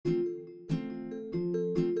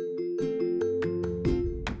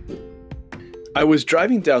I was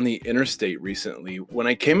driving down the interstate recently when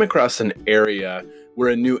I came across an area where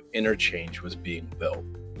a new interchange was being built.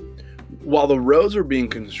 While the roads were being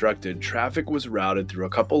constructed, traffic was routed through a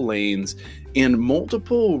couple lanes and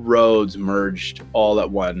multiple roads merged all at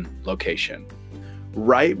one location.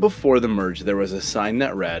 Right before the merge, there was a sign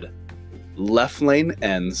that read, "Left lane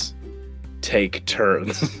ends, take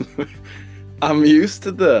turns." I'm used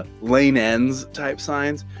to the lane ends type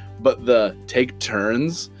signs, but the take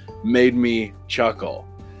turns made me chuckle.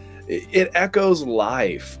 It echoes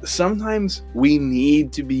life. Sometimes we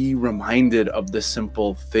need to be reminded of the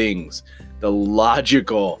simple things, the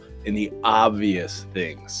logical and the obvious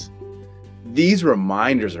things. These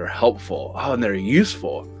reminders are helpful, and they're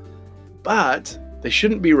useful, but they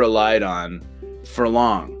shouldn't be relied on for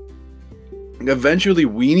long. Eventually,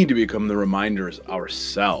 we need to become the reminders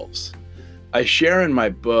ourselves. I share in my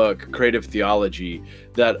book, Creative Theology,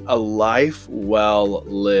 that a life well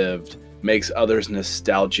lived makes others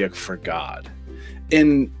nostalgic for God.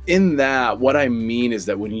 And in that, what I mean is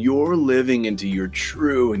that when you're living into your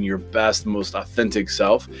true and your best, most authentic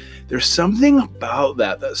self, there's something about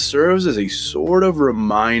that serves as a sort of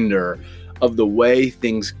reminder of the way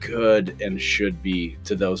things could and should be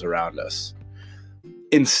to those around us.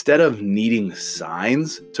 Instead of needing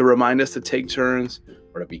signs to remind us to take turns,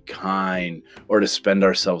 or to be kind, or to spend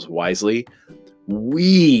ourselves wisely,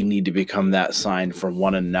 we need to become that sign for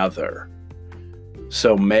one another.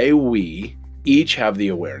 So may we each have the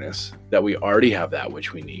awareness that we already have that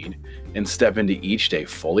which we need and step into each day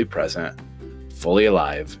fully present, fully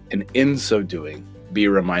alive, and in so doing, be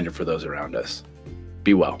a reminder for those around us.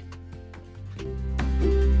 Be well.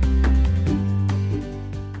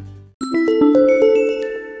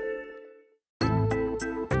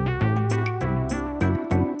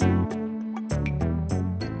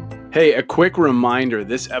 Hey, a quick reminder,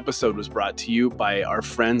 this episode was brought to you by our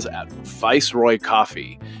friends at Viceroy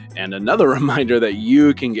Coffee. And another reminder that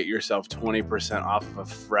you can get yourself 20% off of a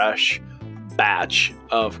fresh batch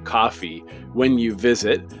of coffee when you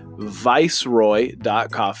visit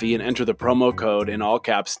viceroy.coffee and enter the promo code in all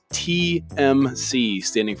caps TMC,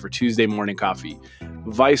 standing for Tuesday Morning Coffee.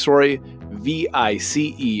 Viceroy,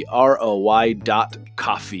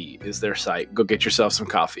 VICEROY.coffee is their site. Go get yourself some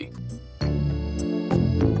coffee.